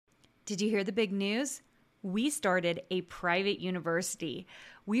Did you hear the big news? We started a private university.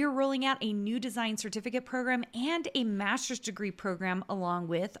 We are rolling out a new design certificate program and a master's degree program along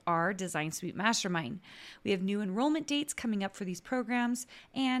with our Design Suite Mastermind. We have new enrollment dates coming up for these programs.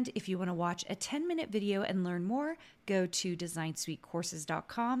 And if you want to watch a 10-minute video and learn more, go to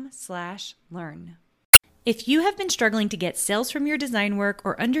designsuitecourses.com/learn. If you have been struggling to get sales from your design work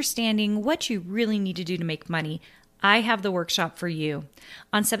or understanding what you really need to do to make money, I have the workshop for you.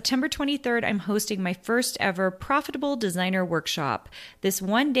 On September 23rd, I'm hosting my first ever Profitable Designer Workshop. This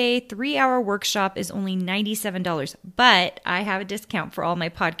one-day, 3-hour workshop is only $97, but I have a discount for all my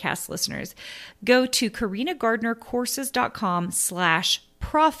podcast listeners. Go to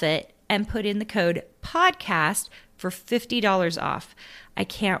karinagardnercourses.com/profit and put in the code podcast for $50 off. I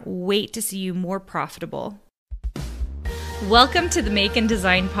can't wait to see you more profitable. Welcome to the Make and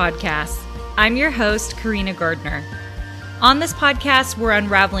Design Podcast. I'm your host, Karina Gardner. On this podcast, we're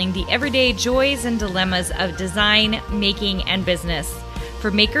unraveling the everyday joys and dilemmas of design, making, and business.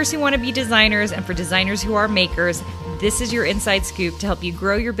 For makers who want to be designers and for designers who are makers, this is your inside scoop to help you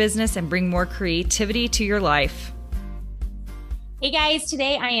grow your business and bring more creativity to your life. Hey guys,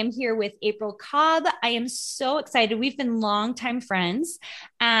 today I am here with April Cobb. I am so excited. We've been longtime friends,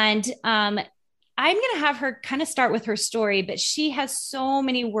 and I'm going to have her kind of start with her story, but she has so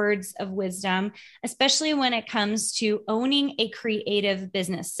many words of wisdom, especially when it comes to owning a creative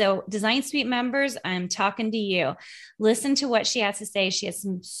business. So Design Suite members, I'm talking to you. Listen to what she has to say. She has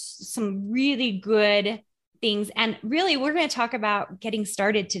some really good things. And really, we're going to talk about getting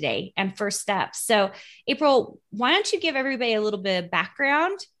started today and first steps. So April, why don't you give everybody a little bit of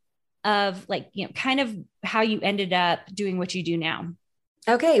background of kind of how you ended up doing what you do now?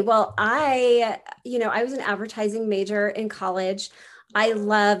 Okay. Well, I was an advertising major in college. I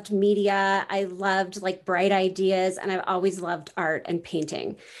loved media. I loved bright ideas, and I've always loved art and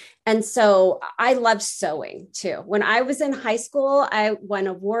painting. And so I loved sewing too. When I was in high school, I won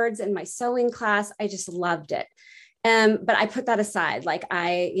awards in my sewing class. I just loved it. But I put that aside.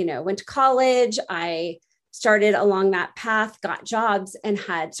 I went to college. I started along that path, got jobs, and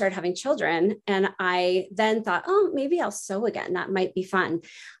started having children. And I then thought, oh, maybe I'll sew again. That might be fun.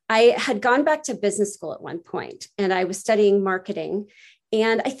 I had gone back to business school at one point, and I was studying marketing.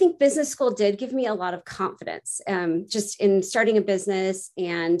 And I think business school did give me a lot of confidence, just in starting a business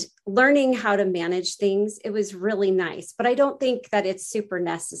and learning how to manage things. It was really nice, but I don't think that it's super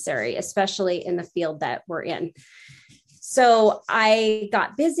necessary, especially in the field that we're in. So I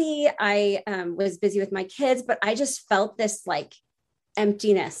got busy. I was busy with my kids, but I just felt this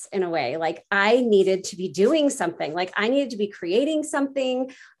emptiness in a way. I needed to be doing something. I needed to be creating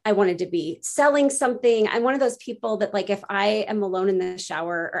something. I wanted to be selling something. I'm one of those people that if I am alone in the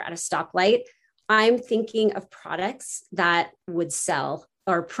shower or at a stoplight, I'm thinking of products that would sell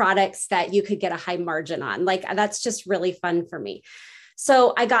or products that you could get a high margin on. That's just really fun for me.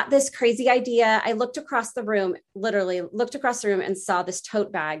 So I got this crazy idea. I literally looked across the room and saw this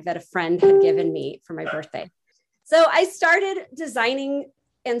tote bag that a friend had given me for my birthday. So I started designing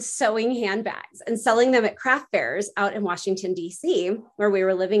and sewing handbags and selling them at craft fairs out in Washington, D.C., where we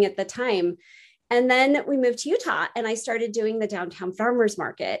were living at the time. And then we moved to Utah, and I started doing the downtown farmers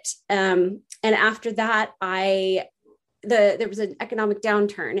market. And after that, there was an economic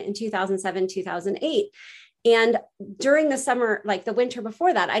downturn in 2007, 2008. And during the summer, the winter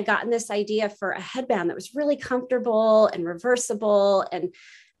before that, I'd gotten this idea for a headband that was really comfortable and reversible and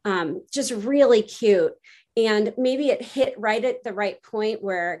just really cute. And maybe it hit right at the right point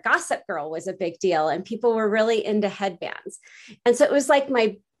where Gossip Girl was a big deal and people were really into headbands. And so it was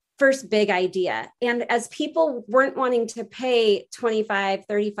my first big idea. And as people weren't wanting to pay $25,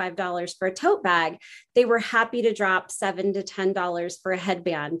 $35 for a tote bag, they were happy to drop $7 to $10 for a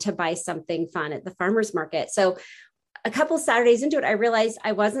headband to buy something fun at the farmer's market. So a couple Saturdays into it, I realized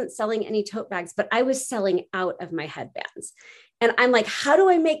I wasn't selling any tote bags, but I was selling out of my headbands. And I'm how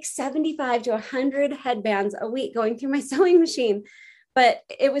do I make 75 to 100 headbands a week going through my sewing machine? But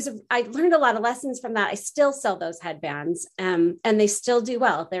I learned a lot of lessons from that. I still sell those headbands, and they still do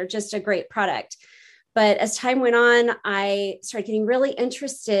well. They're just a great product. But as time went on, I started getting really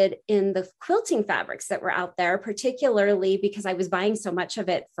interested in the quilting fabrics that were out there, particularly because I was buying so much of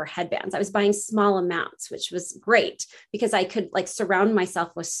it for headbands. I was buying small amounts, which was great because I could surround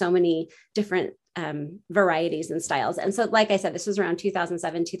myself with so many different varieties and styles. And so, like I said, this was around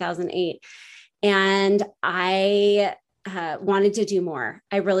 2007, 2008. And I wanted to do more.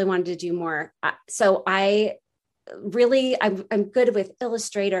 I really wanted to do more. So I'm good with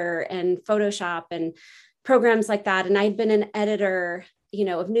Illustrator and Photoshop and programs like that. And I'd been an editor,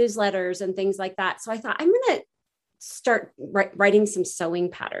 of newsletters and things like that. So I thought I'm going to start writing some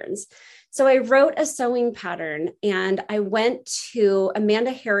sewing patterns. So I wrote a sewing pattern and I went to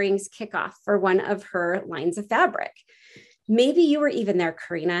Amanda Herring's kickoff for one of her lines of fabric. Maybe you were even there,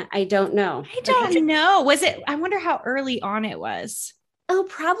 Karina. I don't know. I don't know. Was it, I wonder how early on it was. Oh,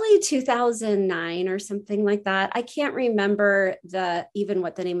 probably 2009 or something like that. I can't remember even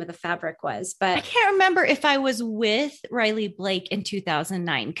what the name of the fabric was, but I can't remember if I was with Riley Blake in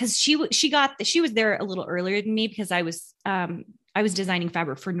 2009 because she was there a little earlier than me because I was designing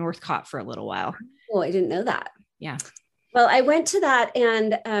fabric for Northcott for a little while. Oh, I didn't know that. Yeah. Well, I went to that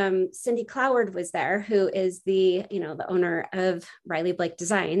and Cindy Cloward was there, who is the owner of Riley Blake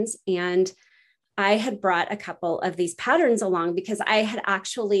Designs. And I had brought a couple of these patterns along because I had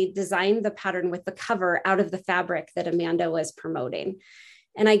actually designed the pattern with the cover out of the fabric that Amanda was promoting.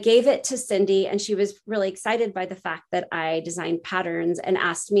 And I gave it to Cindy and she was really excited by the fact that I designed patterns and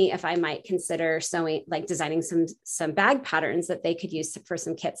asked me if I might consider designing some bag patterns that they could use for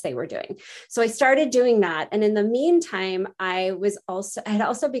some kits they were doing. So I started doing that. And in the meantime, I had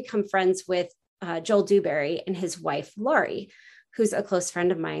also become friends with Joel Dewberry and his wife, Laurie, who's a close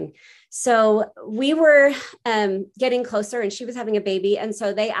friend of mine. So we were getting closer and she was having a baby. And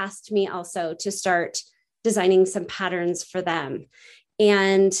so they asked me also to start designing some patterns for them.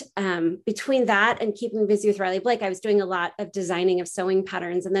 And between that and keeping busy with Riley Blake, I was doing a lot of designing of sewing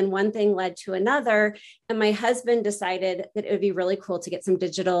patterns. And then one thing led to another. And my husband decided that it would be really cool to get some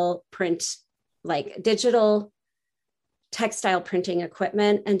digital print, like digital textile printing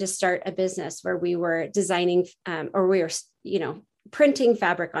equipment, and to start a business where we were designing printing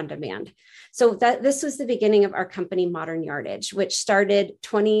fabric on demand. So this was the beginning of our company, Modern Yardage, which started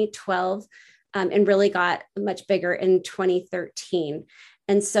 2012 and really got much bigger in 2013.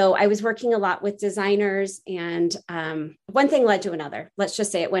 And so I was working a lot with designers and one thing led to another. Let's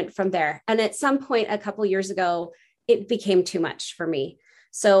just say it went from there. And at some point, a couple of years ago, it became too much for me.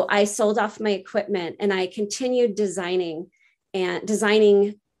 So I sold off my equipment and I continued designing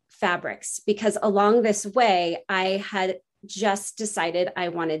fabrics because along this way, I had just decided I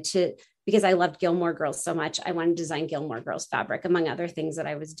wanted to, because I loved Gilmore Girls so much, I wanted to design Gilmore Girls fabric, among other things that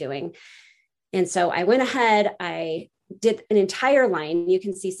I was doing. And so I went ahead, I did an entire line. You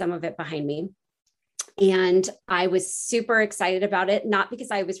can see some of it behind me. And I was super excited about it, not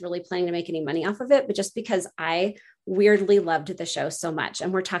because I was really planning to make any money off of it, but just because I weirdly loved the show so much.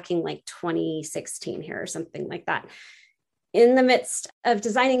 And we're talking like 2016 here or something like that. In the midst of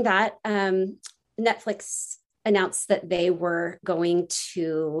designing that, Netflix announced that they were going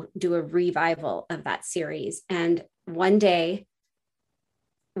to do a revival of that series. And one day,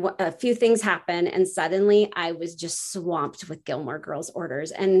 a few things happened and suddenly I was just swamped with Gilmore Girls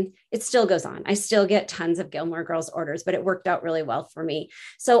orders, and it still goes on. I still get tons of Gilmore Girls orders, but it worked out really well for me.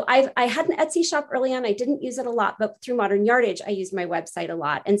 So I had an Etsy shop early on. I didn't use it a lot, but through Modern Yardage, I used my website a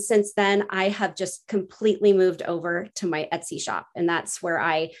lot. And since then I have just completely moved over to my Etsy shop, and that's where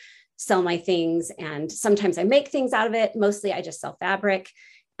I sell my things. And sometimes I make things out of it. Mostly I just sell fabric.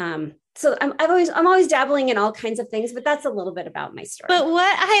 So I'm always dabbling in all kinds of things, but that's a little bit about my story. But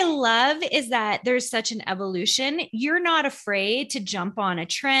what I love is that there's such an evolution. You're not afraid to jump on a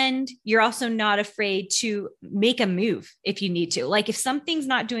trend. You're also not afraid to make a move if you need to. Like if something's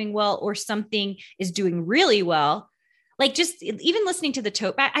not doing well or something is doing really well, like just even listening to the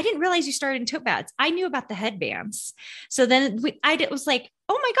tote bag, I didn't realize you started in tote bags. I knew about the headbands. So then I was like,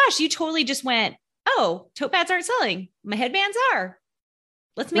 oh my gosh, you totally just went, oh, tote bags aren't selling. My headbands are.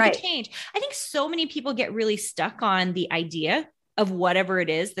 Let's make a change. I think so many people get really stuck on the idea of whatever it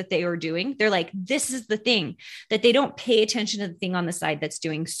is that they are doing. They're like, this is the thing, that they don't pay attention to the thing on the side that's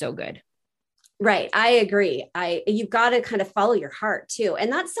doing so good. Right. I agree. You've got to kind of follow your heart too. And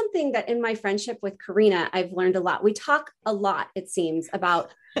that's something that in my friendship with Karina, I've learned a lot. We talk a lot, it seems,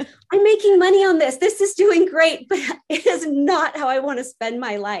 about I'm making money on this. This is doing great, but it is not how I want to spend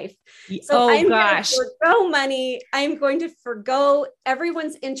my life. So I'm going to forgo money. I'm going to forgo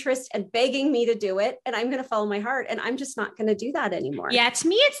everyone's interest and begging me to do it. And I'm going to follow my heart. And I'm just not going to do that anymore. Yeah. To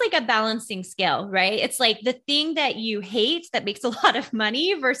me, it's like a balancing scale, right? It's like the thing that you hate that makes a lot of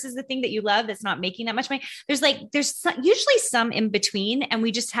money versus the thing that you love that's not making that much money. There's usually some in between, and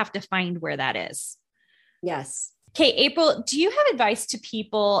we just have to find where that is. Yes. Okay, April, do you have advice to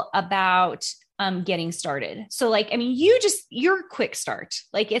people about getting started? So like, I mean, you're a quick start.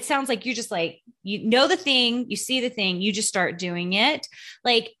 Like, it sounds like you just like, you know, the thing, you see the thing, you just start doing it.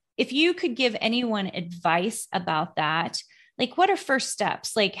 Like, if you could give anyone advice about that, like what are first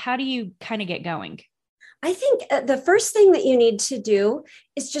steps? Like, how do you kind of get going? I think the first thing that you need to do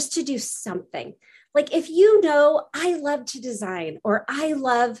is just to do something. Like if you know, I love to design, or I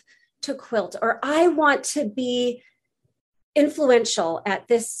love to quilt, or I want to be influential at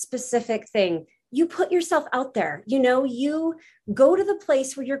this specific thing, you put yourself out there. You go to the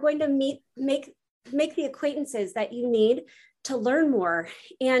place where you're going to make the acquaintances that you need to learn more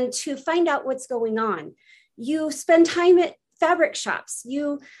and to find out what's going on. You spend time at fabric shops,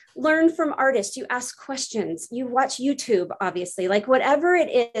 you learn from artists, you ask questions, you watch YouTube, obviously, like whatever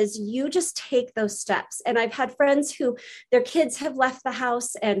it is, you just take those steps. And I've had friends who their kids have left the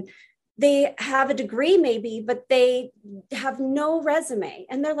house and they have a degree maybe, but they have no resume.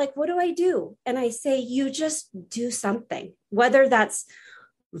 And they're like, what do I do? And I say, you just do something, whether that's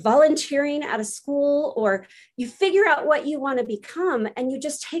volunteering at a school or you figure out what you want to become and you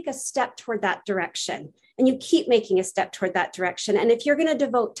just take a step toward that direction and you keep making a step toward that direction. And if you're going to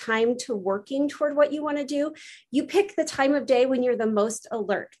devote time to working toward what you want to do, you pick the time of day when you're the most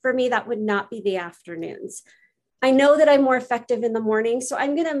alert. For me, that would not be the afternoons. I know that I'm more effective in the morning, so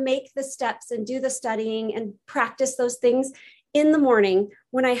I'm going to make the steps and do the studying and practice those things in the morning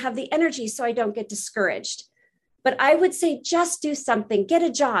when I have the energy so I don't get discouraged. But I would say just do something, get a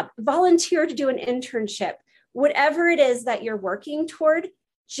job, volunteer to do an internship, whatever it is that you're working toward,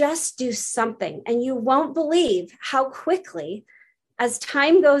 just do something. And you won't believe how quickly, as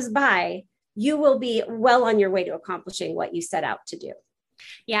time goes by, you will be well on your way to accomplishing what you set out to do.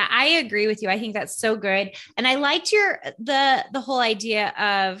 Yeah, I agree with you. I think that's so good. And I liked the whole idea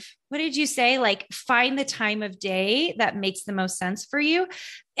of, what did you say? Like, find the time of day that makes the most sense for you.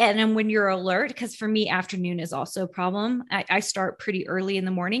 And then when you're alert, because for me, afternoon is also a problem. I start pretty early in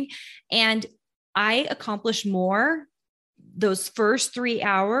the morning and I accomplish more those first 3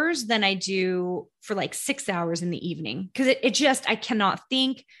 hours than I do for like 6 hours in the evening. Cause it just, I cannot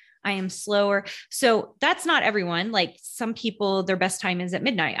think. I am slower. So that's not everyone. Like some people, their best time is at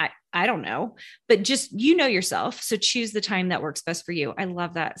midnight. I don't know, but just, yourself. So choose the time that works best for you. I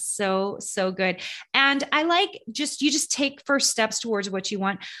love that. So, so good. And I like you just take first steps towards what you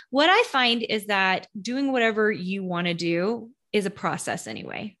want. What I find is that doing whatever you want to do is a process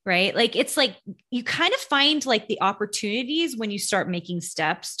anyway, right? Like, it's like, you kind of find like the opportunities when you start making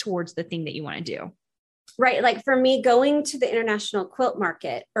steps towards the thing that you want to do. Right. Like for me, going to the international quilt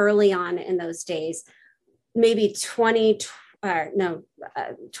market early on in those days, maybe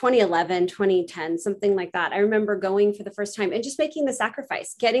 2011, 2010, something like that. I remember going for the first time and just making the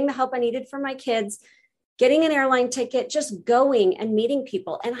sacrifice, getting the help I needed for my kids, getting an airline ticket, just going and meeting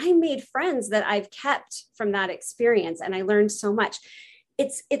people. And I made friends that I've kept from that experience. And I learned so much.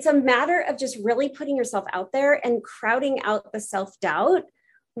 It's a matter of just really putting yourself out there and crowding out the self-doubt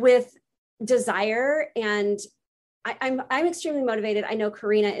with desire. And I'm extremely motivated. I know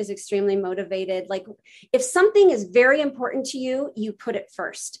Karina is extremely motivated. Like if something is very important to you, you put it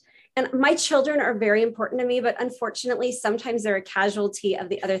first. And my children are very important to me, but unfortunately, sometimes they're a casualty of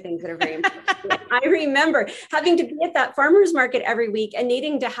the other things that are very important. I remember having to be at that farmer's market every week and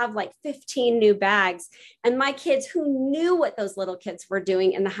needing to have like 15 new bags. And my kids who knew what those little kids were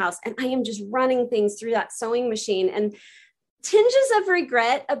doing in the house. And I am just running things through that sewing machine and tinges of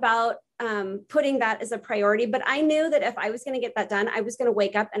regret about putting that as a priority. But I knew that if I was going to get that done, I was going to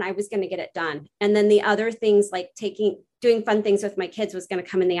wake up and I was going to get it done. And then the other things like doing fun things with my kids was going to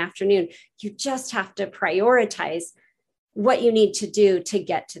come in the afternoon. You just have to prioritize what you need to do to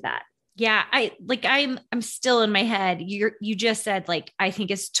get to that. Yeah. I'm still in my head. You just said, like, I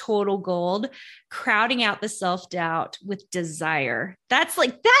think it's total gold, crowding out the self-doubt with desire. That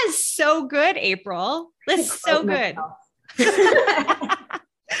is so good, April. That's so good.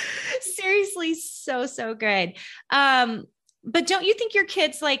 Seriously, so, so good. But don't you think your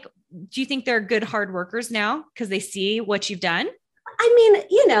kids, do you think they're good hard workers now because they see what you've done? I mean,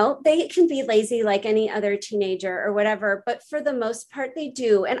 they can be lazy like any other teenager or whatever, but for the most part, they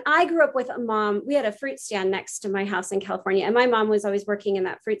do. And I grew up with a mom. We had a fruit stand next to my house in California, and my mom was always working in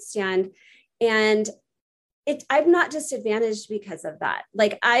that fruit stand. And I'm not disadvantaged because of that.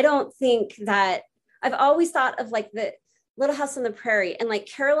 Like, I don't think that I've always thought of like the Little House on the Prairie, and like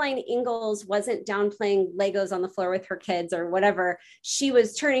Caroline Ingalls wasn't down playing Legos on the floor with her kids or whatever. She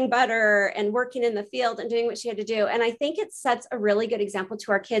was turning butter and working in the field and doing what she had to do. And I think it sets a really good example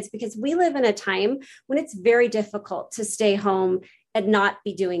to our kids because we live in a time when it's very difficult to stay home and not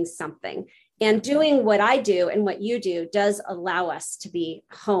be doing something. And doing what I do and what you do does allow us to be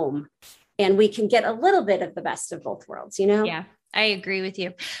home, and we can get a little bit of the best of both worlds, Yeah. I agree with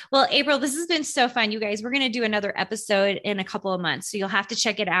you. Well, April, this has been so fun. You guys, we're going to do another episode in a couple of months, so you'll have to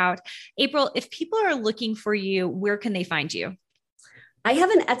check it out. April, if people are looking for you, where can they find you? I have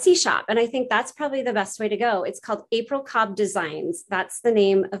an Etsy shop, and I think that's probably the best way to go. It's called April Cobb Designs. That's the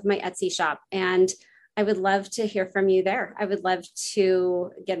name of my Etsy shop. And I would love to hear from you there. I would love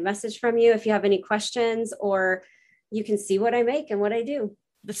to get a message from you if you have any questions or you can see what I make and what I do.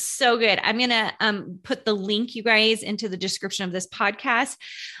 That's so good. I'm going to put the link, you guys, into the description of this podcast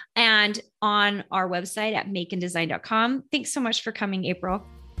and on our website at makeanddesign.com. Thanks so much for coming, April.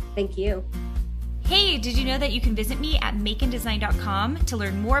 Thank you. Hey, did you know that you can visit me at makeanddesign.com to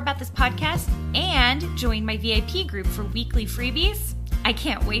learn more about this podcast and join my VIP group for weekly freebies? I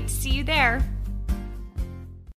can't wait to see you there.